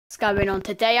What's going on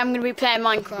today? I'm going to be playing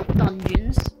Minecraft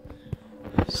Dungeons.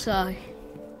 So, I'm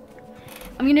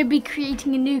going to be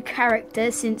creating a new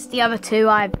character since the other two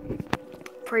I've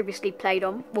previously played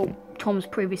on. Well, Tom's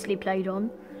previously played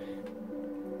on.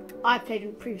 I've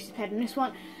previously played on this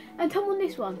one. And Tom on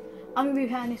this one. I'm going to be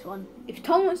playing this one. If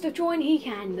Tom wants to join, he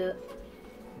can, but...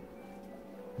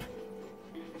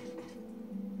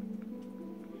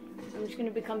 I'm just going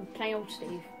to become plain old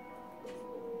Steve.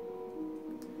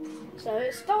 So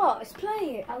let's start, let's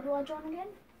play it. How do I join again?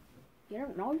 You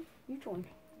don't know, you join.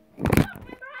 I can't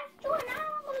remember how to join. How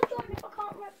am I going to join if I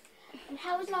can't remember? And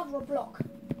how is lava a block?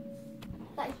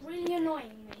 That is really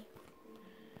annoying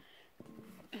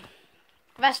me.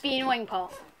 That's the annoying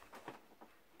part.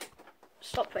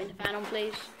 Stop putting the fan on,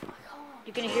 please. I can't.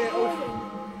 You're going to hear it all.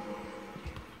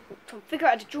 Tom, figure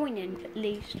out how to join in, at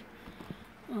least.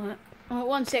 Alright,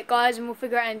 one sec, guys, and we'll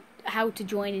figure out how to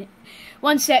join it.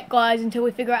 One sec, guys, until we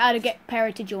figure out how to get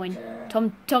Perry to join.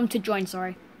 Tom to join,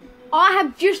 sorry. I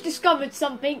have just discovered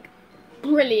something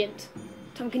brilliant.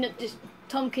 Tom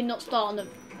cannot start on the...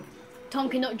 Tom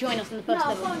cannot join us on the first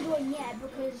level. No, I can't join yet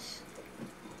because...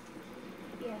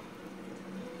 Yeah.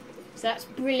 So that's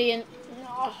brilliant.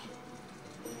 Oh.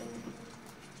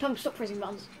 Tom, stop pressing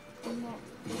buttons. I'm not.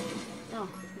 Oh,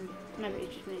 maybe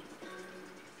it's just me.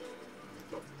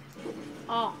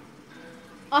 Oh.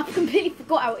 I've completely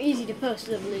forgot how easy the first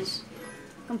level is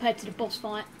compared to the boss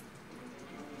fight.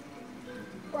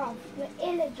 Bro, the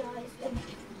Illager is the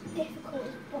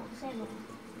difficultest boss ever.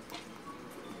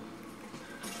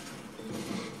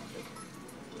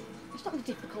 It's not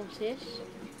the difficultest.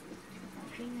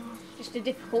 Actually, no. Just a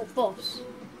difficult boss.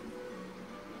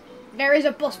 There is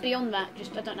a boss beyond that,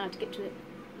 just I don't know how to get to it.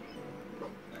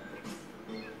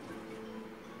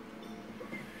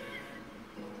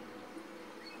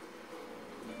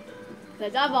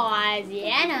 Because otherwise,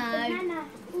 yeah, no. Banana,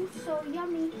 also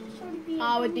yummy.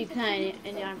 I would be playing it,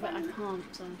 and yeah, but I can't,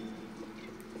 so.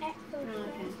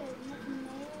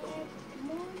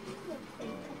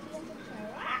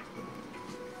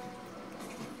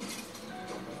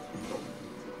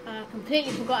 I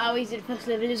completely forgot how easy the first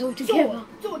level is altogether.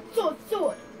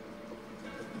 Sword.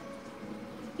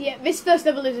 Yeah, this first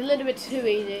level is a little bit too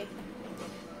easy.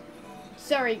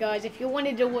 Sorry guys, if you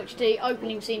wanted to watch the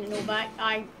opening scene and all that,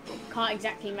 I can't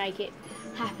exactly make it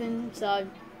happen, so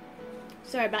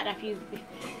sorry about that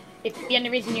if the only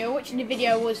reason you were watching the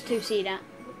video was to see that.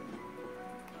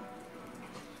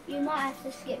 You might have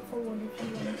to skip forward if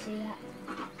you want to see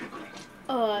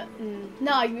that.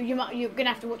 No, you're gonna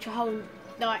have to watch a whole,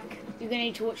 like, you're gonna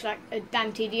need to watch like a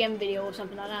Dan TDM video or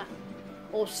something like that.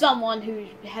 Or someone who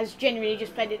has genuinely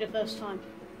just played it the first time.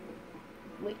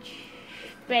 Which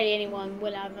barely anyone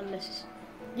will have unless,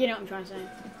 you know what I'm trying to say.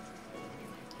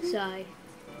 So,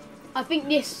 I think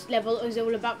this level is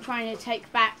all about trying to take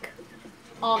back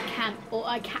our camp, or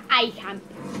a camp.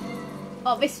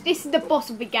 Oh, this is the boss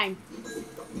of the game.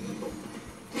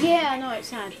 Yeah, I know, it's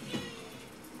sad.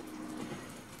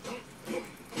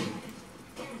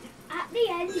 At the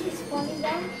end, it's funny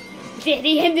though. Yeah,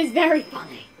 the end is very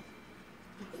funny.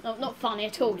 No, not funny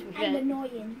at all, to be fair. And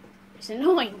annoying. It's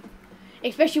annoying.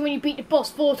 Especially when you beat the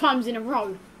boss 4 times in a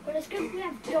row. But it's good we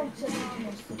have dogs and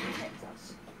armors to protect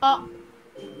us. I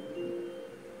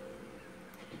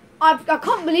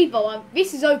can't believe though,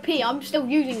 this is OP. I'm still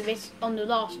using this on the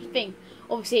last thing.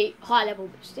 Obviously, high level,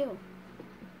 but still.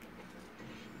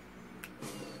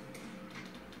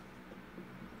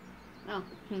 Oh,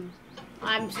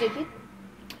 I'm stupid.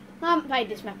 I haven't played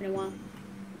this map in a while.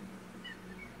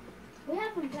 We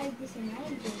haven't played this in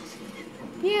ages.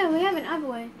 Yeah, we haven't, have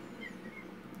we?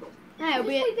 No,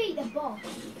 we beat the boss.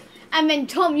 And then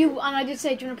Tom, I did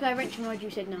say, do you want to play Wrench Mode?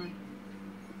 You said no.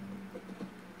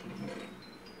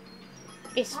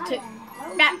 It's How to the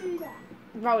hell do you do that?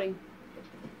 rolling.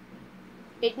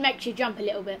 It makes you jump a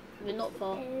little bit, but not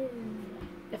far. Ew.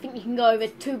 I think you can go over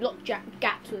 2 block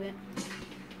gaps with it.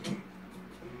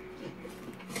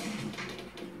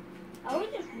 I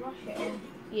would just rush it in.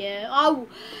 Yeah. Oh,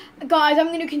 guys, I'm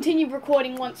going to continue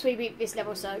recording once we beat this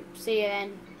level, so see you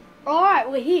then. Alright,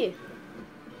 we're here.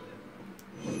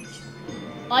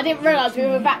 I didn't realise we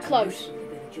were that close.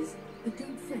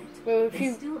 We were a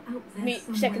few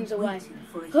seconds away.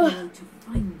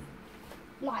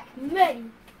 Like me.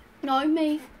 No,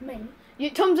 me.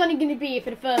 Tom's only going to be here for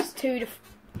the first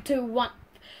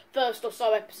first or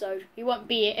so episode. He won't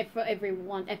be here for every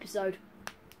one episode.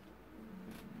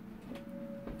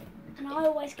 And I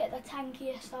always get the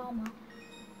tankiest armour.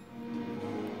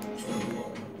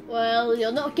 Well,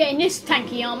 you're not getting this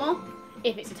tanky armour,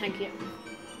 if it's a tanky.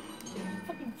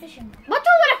 Fucking fishing rod. What do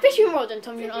you want a fishing rod then,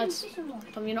 Tom? You're not allowed to Fishing rod.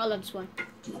 Tom, you're not allowed to swear.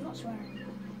 I'm not swearing.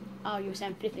 Oh, you were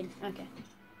saying flipping. Okay.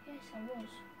 Yes, I was.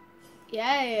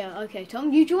 Yeah. Okay,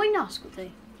 Tom, you join us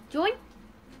quickly. Join.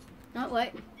 No,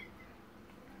 wait.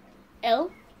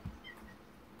 L.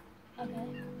 Okay,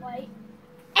 wait.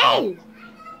 L.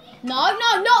 No,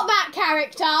 not that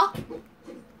character. Right,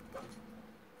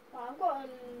 I've got to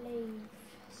leave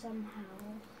somehow.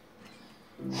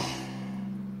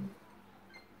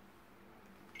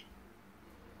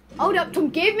 Hold up, Tom.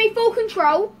 Give me full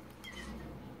control.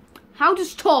 How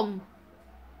does Tom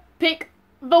pick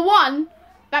the one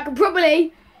that can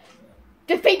probably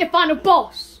defeat the final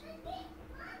boss?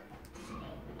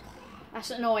 That's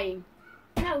annoying.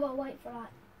 Now I've got to wait for like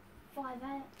 5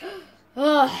 hours.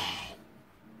 Ugh.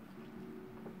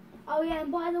 Oh yeah,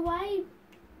 and by the way,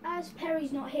 as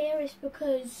Perry's not here, it's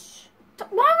because...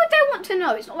 Why would they want to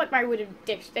know? It's not like Barry would have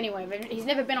dissed anyway. He's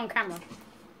never been on camera.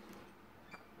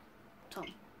 Tom.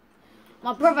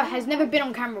 My brother has never been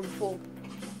on camera before.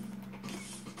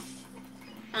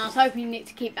 And I was hoping it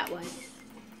to keep that way.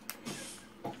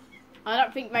 I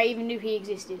don't think they even knew he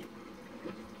existed.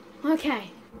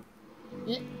 Okay.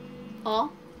 R.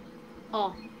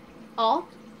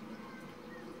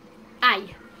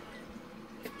 A.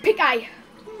 Pick A.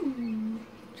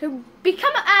 So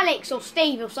become an Alex or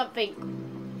Steve or something.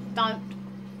 Don't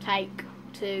take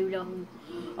too long.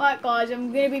 Alright guys,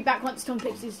 I'm going to be back once Tom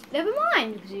picks his... Never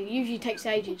mind, because it usually takes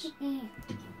ages.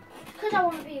 Because I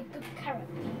want to be a good character.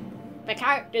 The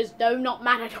characters do not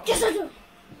matter. Yes, I do.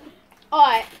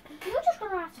 Alright. You're just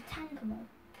going to have to tank them all.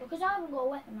 Because I haven't got a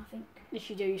weapon, I think. Yes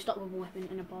you do, you start with a weapon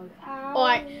and a bow. Ow.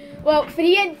 Alright, well for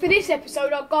this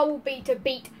episode our goal will be to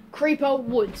beat Creeper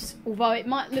Woods. Although it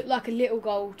might look like a little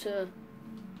goal to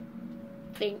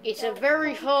think. It's a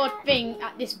very hard thing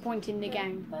at this point in the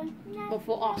game. Well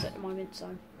for us at the moment,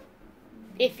 so.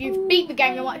 If you've beat the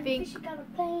game you might think, it's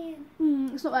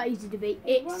not that easy to beat.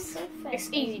 It's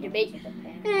easy to beat.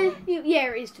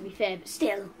 Yeah it is to be fair, but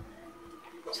still.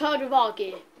 It's hard with our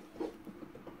gear.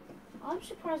 I'm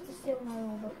surprised I still know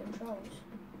all the controls.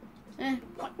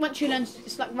 Once you learn,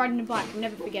 it's like riding a bike, you'll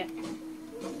never forget.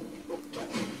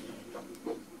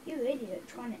 You idiot,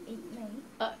 trying to eat me.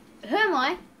 Who am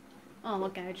I? Oh,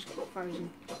 okay, I just got frozen.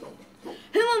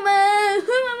 Who am I?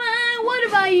 Who am I? What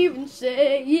am I even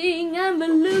saying? I'm a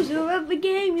loser of the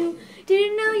game you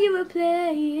didn't know you were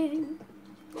playing.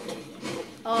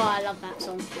 Oh, I love that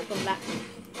song from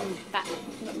that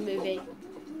movie.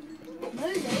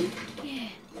 Movie? Yeah.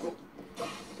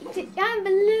 I'm the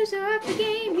loser of the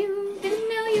game you didn't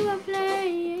know you were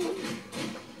playing.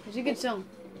 It's a good song.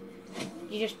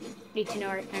 You just need to know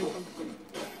where it came from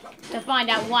to find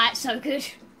out why it's so good.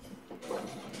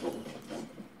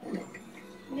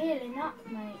 Nearly not,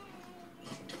 mate.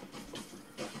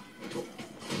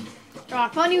 Right,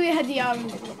 if only we had the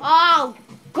oh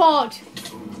God,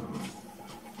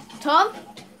 Tom,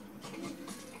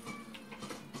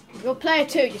 you're player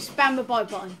 2. Just spam the buy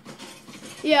button.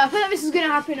 Yeah, I feel like this is going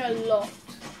to happen a lot.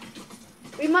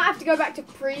 We might have to go back to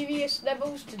previous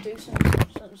levels to do some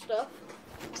stuff.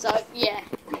 So, yeah.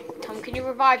 Tom, can you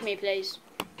revive me, please?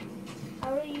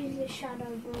 I will use the shadow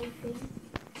ball thing.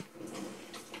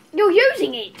 You're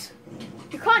using it!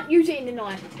 You can't use it in the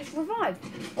night. Just revive.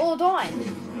 Or die.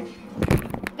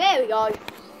 There we go.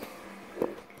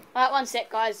 Alright, one sec,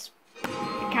 guys.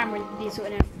 The camera needs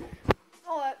sorting out.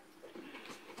 Alright.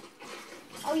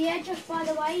 Oh yeah, just by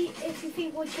the way, if you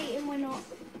think we're cheating, we're not.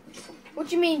 What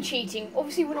do you mean cheating?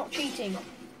 Obviously we're not cheating.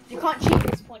 You can't cheat at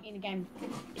this point in the game.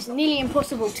 It's nearly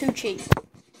impossible to cheat.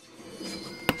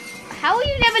 How are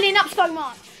you leveling up so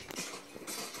much?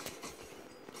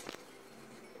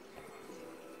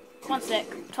 One sec,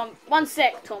 Tom. One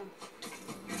sec, Tom.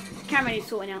 Camera needs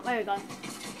sorting out. There we go.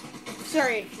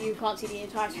 Sorry if you can't see the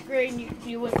entire screen.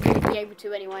 You wouldn't really be able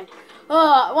to anyway.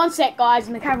 One sec, guys,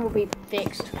 and the camera will be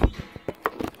fixed.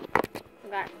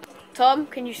 Okay. Tom,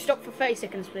 can you stop for 30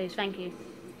 seconds, please? Thank you.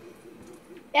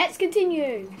 Let's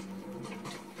continue.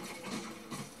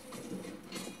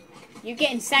 You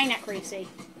get insane accuracy.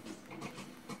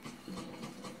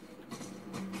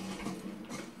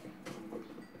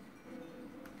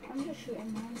 I'm just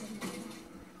shooting random.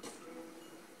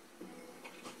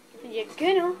 You're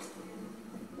gonna.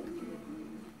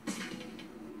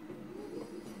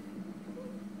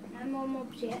 No more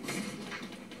mobs yet.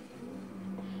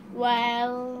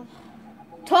 Well,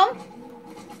 Tom,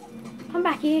 come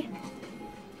back here.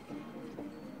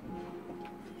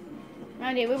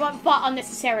 Oh dear, we won't fight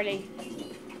unnecessarily.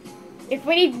 If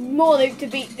we need more loot to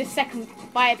beat the second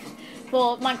fight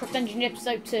for Minecraft Dungeon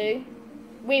Episode 2,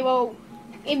 we will,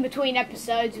 in between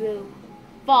episodes,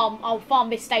 I'll farm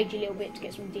this stage a little bit to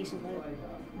get some decent loot.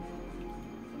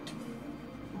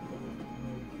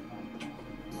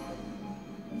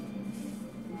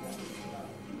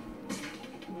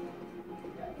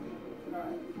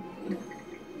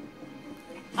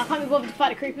 can't be bothered to fight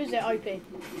the creepers, they're OP.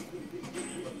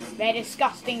 They're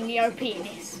disgustingly OP in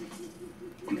this.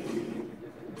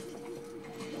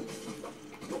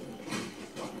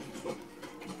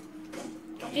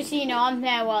 Just so you know, I'm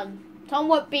there one. Tom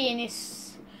won't be in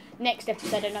this next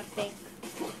episode, I don't think.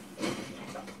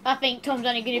 I think Tom's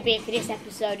only going to be it for this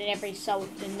episode and every so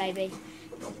often, maybe.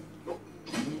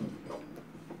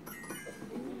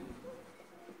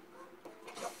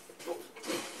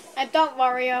 And don't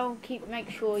worry, I'll make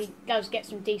sure he does get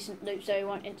some decent loot so he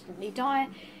won't instantly die.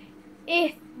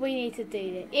 If we need to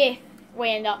do this. If we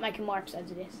end up making more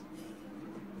episodes of this.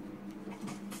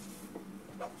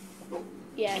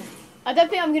 Yeah. I don't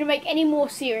think I'm going to make any more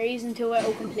series until we're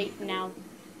all complete for now.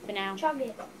 Chug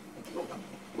it.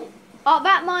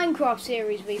 That Minecraft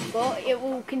series we've got, it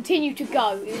will continue to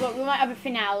go. We might have a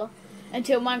finale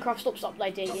until Minecraft stops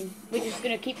uploading. We're just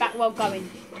going to keep that well going.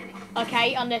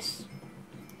 Okay, unless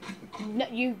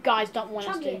you guys don't want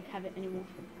us to have it anymore.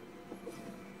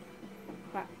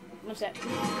 Right, one sec.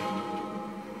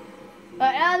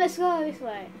 Right, let's go this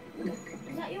way.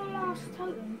 Is that your last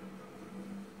totem?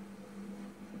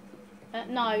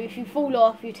 No, if you fall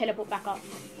off, you teleport back up.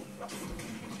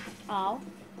 Oh.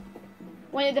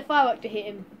 Wanted the firework to hit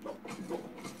him.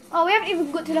 Oh, we haven't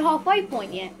even got to the halfway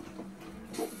point yet.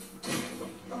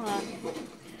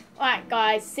 Alright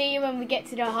guys, see you when we get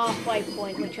to the halfway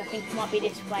point, which I think might be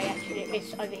this way actually,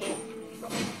 this over here.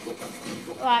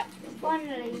 Alright.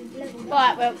 Finally, level.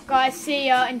 Alright, well guys, see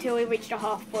ya until we reach the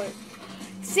halfway.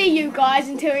 See you guys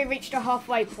until we reach the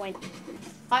halfway point.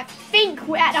 I think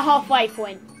we're at the halfway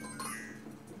point.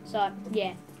 So,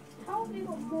 yeah. How have you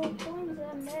got more coins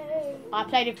than me? I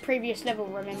played a previous level,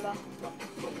 remember?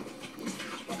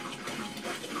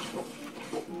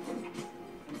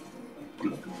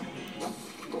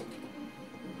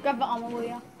 Grab the armor, will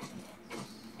ya?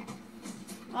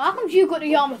 How come you got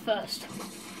the armor first?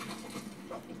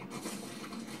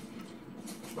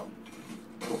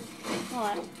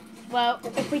 Alright. Well,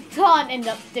 if we can't end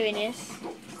up doing this...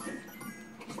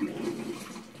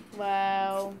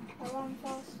 Well... I run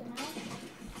faster now.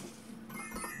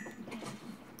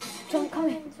 Tom, come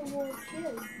in. Towards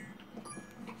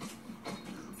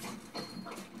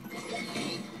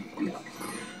you.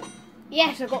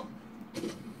 Yes, I got...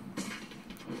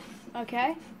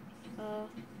 Okay.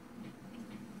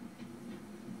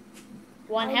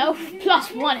 1 health,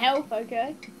 plus 1 health,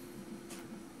 okay.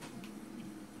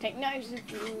 Take notes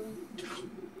of you.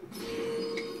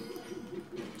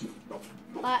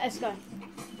 Alright, let's go.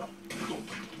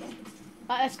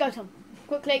 Alright, let's go, Tom.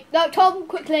 Quickly. No, Tom,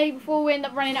 quickly, before we end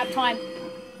up running out of time.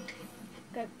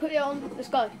 Okay, put it on. Let's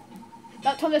go.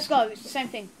 No, Tom, let's go. It's the same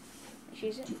thing. Let's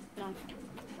use it. No.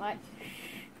 Right.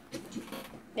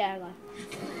 There we go.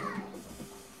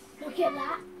 Look at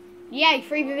that. Yay,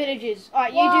 3 villages.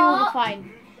 Alright, you do all the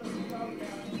fighting.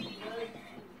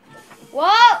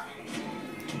 What?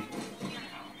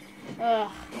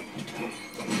 Ugh.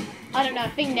 I don't know,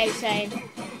 thing they're saying.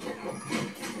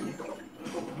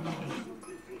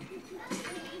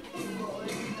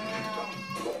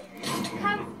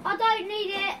 I don't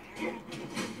need it.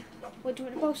 What, do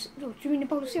you mean the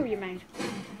bowl of cereal you made?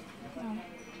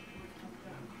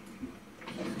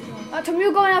 No. Tom,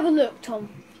 you go and have a look, Tom.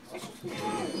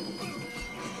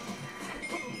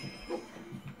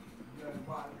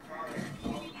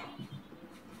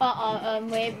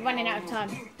 We're running out of time.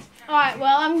 Alright,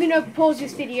 well, I'm going to pause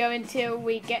this video until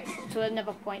we get to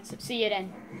another point, so see you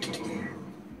then.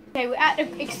 Okay, we're at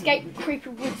the escape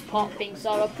creeper woods part thing,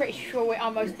 so I'm pretty sure we're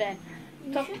almost there.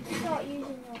 You should start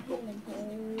using your healing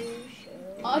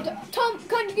potion. Tom,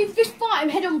 can't you just fight him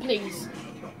head on, please?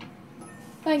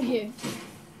 Thank you.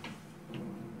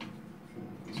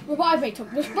 Just revive me, Tom.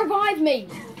 Just revive me.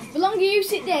 The longer you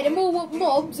sit there, the more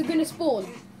mobs are going to spawn.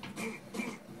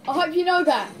 I hope you know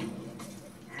that.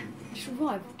 Just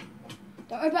revive.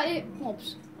 Don't worry about the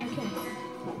mobs. Okay.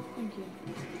 Thank you.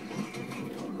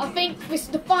 I think this is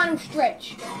the final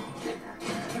stretch.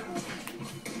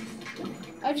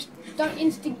 I just don't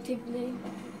instinctively.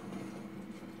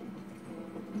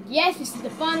 Yes, this is the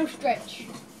final stretch.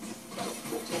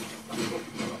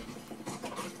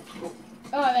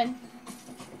 Alright then.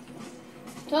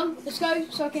 Tom, let's go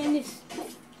so I can end this.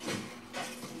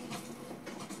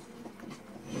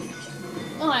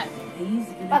 Alright.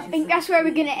 I think that's where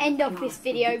we're going to end off this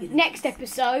video. Next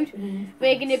episode,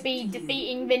 we're going to be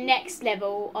defeating the next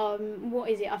level. What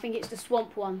is it? I think it's the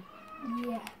swamp one.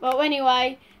 Yeah. Well,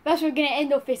 anyway, that's where we're going to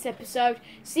end off this episode.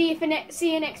 See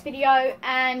you next video,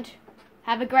 and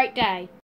have a great day.